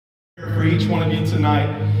for each one of you tonight.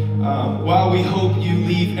 While we hope you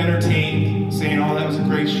leave entertained, saying, oh, that was a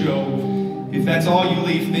great show, if that's all you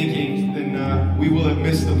leave thinking, then we will have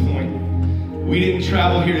missed the point. We didn't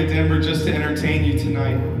travel here to Denver just to entertain you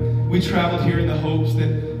tonight. We traveled here in the hopes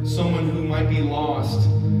that someone who might be lost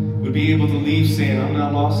would be able to leave saying, I'm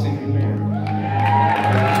not lost anymore.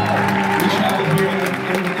 We traveled here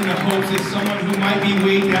in the hopes that someone who might be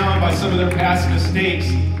weighed down by some of their past mistakes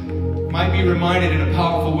might be reminded in a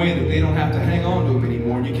powerful way that they don't have to hang on to them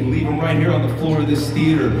anymore. You can leave them right here on the floor of this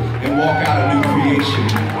theater and walk out a new creation.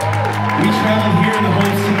 We traveled here in the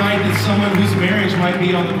hopes tonight that someone whose marriage might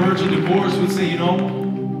be on the verge of divorce would say, you know,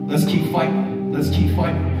 let's keep fighting. Let's keep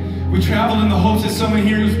fighting. We traveled in the hopes that someone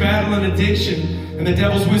here who's battling addiction and the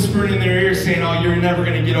devil's whispering in their ear saying, oh, you're never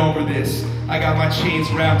going to get over this. I got my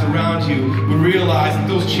chains wrapped around you. We realize that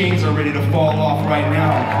those chains are ready to fall off right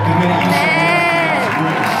now the minute you surrender to God's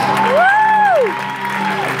grace.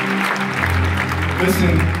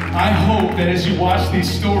 Listen, I hope that as you watch these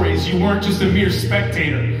stories, you weren't just a mere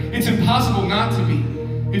spectator. It's impossible not to be.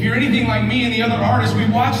 If you're anything like me and the other artists, we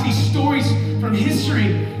watch these stories from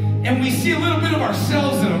history and we see a little bit of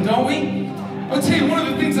ourselves in them, don't we? I'll tell you, one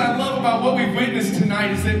of the things I love about what we've witnessed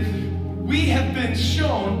tonight is that we have been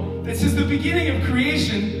shown that since the beginning of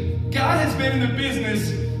creation, God has been in the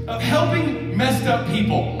business of helping messed up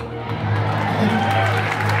people.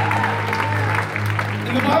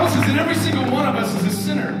 And the Bible says that every single one of us is a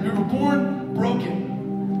sinner. We were born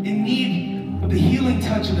broken, in need of the healing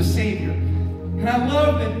touch of the Savior. And I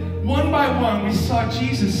love that one by one we saw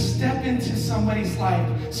Jesus step into somebody's life.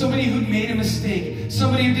 Somebody who made a mistake.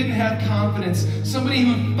 Somebody who didn't have confidence. Somebody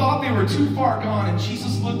who thought they were too far gone. And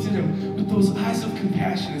Jesus looked at him with those eyes of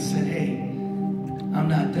compassion and said, hey, I'm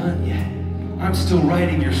not done yet. I'm still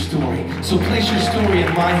writing your story. So place your story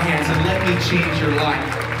in my hands and let me change your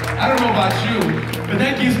life. I don't know about you, but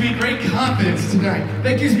that gives me great confidence tonight.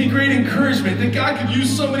 That gives me great encouragement that God could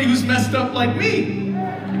use somebody who's messed up like me.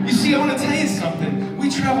 You see, I want to tell you something. We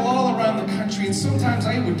travel all around the country, and sometimes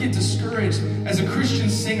I would get discouraged as a Christian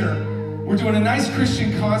singer. We're doing a nice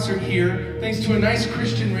Christian concert here, thanks to a nice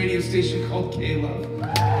Christian radio station called K-Love. For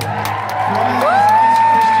all these nice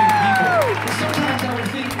Christian people. And sometimes I would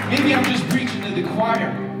think, maybe I'm just preaching to the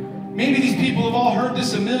choir. Maybe these people have all heard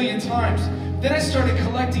this a million times. Then I started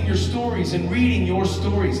collecting your stories and reading your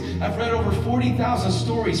stories. I've read over 40,000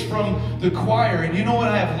 stories from the choir, and you know what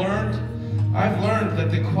I have learned? I've learned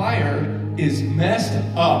that the choir is messed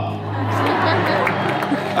up.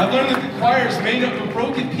 I've learned that the choir is made up of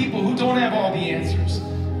broken people who don't have all the answers.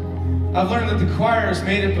 I've learned that the choir is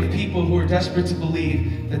made up of people who are desperate to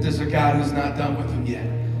believe that there's a God who's not done with them yet.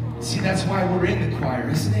 See, that's why we're in the choir,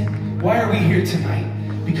 isn't it? Why are we here tonight?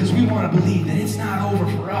 Because we want to believe that it's not over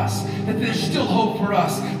for us, that there's still hope for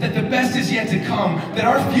us, that the best is yet to come, that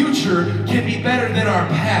our future can be better than our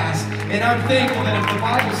past. And I'm thankful that if the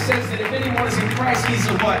Bible says that if anyone is in Christ, he's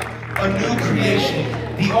a what? A new creation.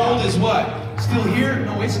 The old is what? Still here?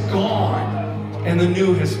 No, it's gone. And the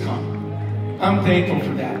new has come. I'm thankful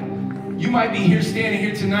for that. You might be here, standing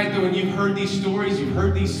here tonight, though, and you've heard these stories, you've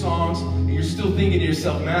heard these songs, and you're still thinking to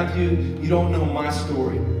yourself, Matthew, you don't know my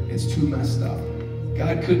story. It's too messed up.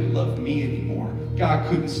 God couldn't love me anymore. God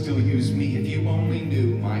couldn't still use me. If you only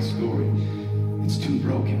knew my story, it's too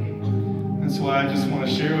broken. That's why I just want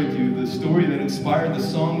to share with you the story that inspired the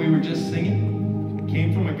song we were just singing. It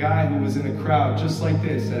came from a guy who was in a crowd just like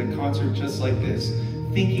this, at a concert just like this,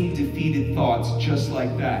 thinking defeated thoughts just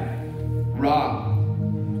like that. Rob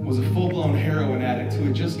was a full-blown heroin addict who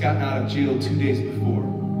had just gotten out of jail 2 days before.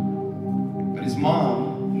 But his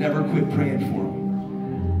mom never quit praying for him.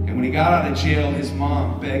 And when he got out of jail, his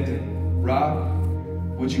mom begged him, Rob,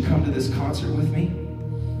 would you come to this concert with me?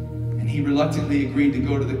 And he reluctantly agreed to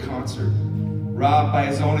go to the concert. Rob, by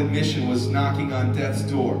his own admission, was knocking on death's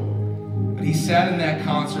door. But he sat in that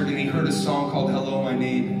concert and he heard a song called Hello, My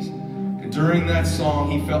Name Is. And during that song,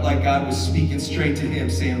 he felt like God was speaking straight to him,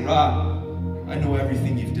 saying, Rob, I know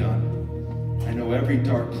everything you've done. I know every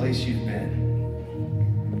dark place you've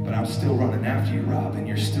been. But I'm still running after you, Rob, and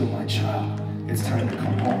you're still my child. It's time to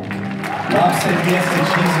come home. Rob said yes to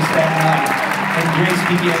Jesus that night, and grace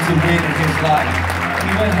began to win in his life.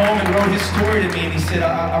 He went home and wrote his story to me, and he said,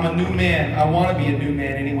 I'm a new man. I want to be a new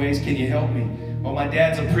man anyways. Can you help me? Well, my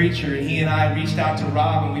dad's a preacher, and he and I reached out to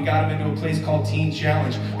Rob, and we got him into a place called Teen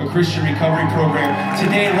Challenge, a Christian recovery program.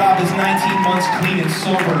 Today, Rob is 19 months clean and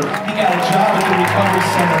sober. He got a job at the recovery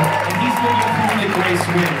center, and he's living through the grace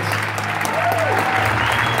wins.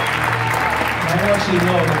 I want you to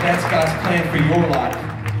know that that's God's plan for your life.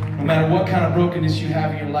 No matter what kind of brokenness you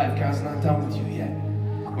have in your life, God's not done with you yet.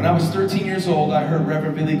 When I was 13 years old, I heard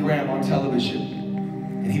Reverend Billy Graham on television.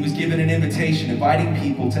 And and he was given an invitation, inviting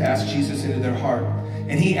people to ask Jesus into their heart.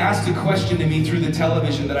 And he asked a question to me through the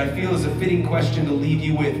television that I feel is a fitting question to leave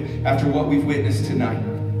you with after what we've witnessed tonight.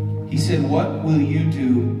 He said, what will you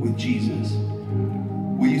do with Jesus?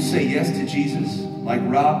 Will you say yes to Jesus like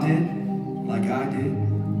Rob did, like I did,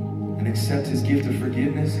 and accept his gift of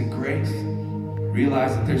forgiveness and grace?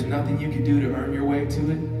 Realize that there's nothing you can do to earn your way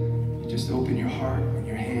to it. You just open your heart and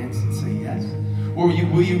your hands and say yes. Or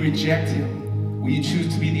will you reject him? Will you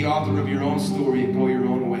choose to be the author of your own story and go your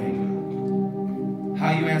own way?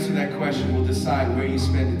 How you answer that question will decide where you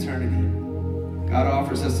spend eternity. God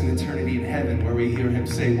offers us an eternity in heaven where we hear him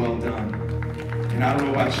say, well done. And I don't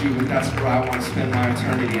know about you, but that's where I want to spend my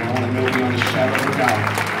eternity. I want to know beyond the shadow of a doubt.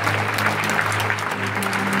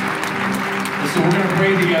 And so we're going to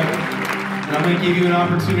pray together. And I'm going to give you an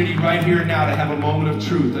opportunity right here and now to have a moment of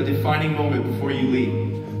truth, a defining moment before you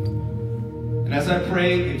leave. And as I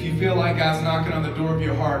pray, if you feel like God's knocking on the door of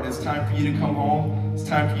your heart and it's time for you to come home, it's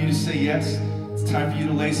time for you to say yes, it's time for you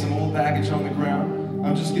to lay some old baggage on the ground,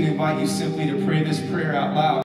 I'm just going to invite you simply to pray this prayer out loud.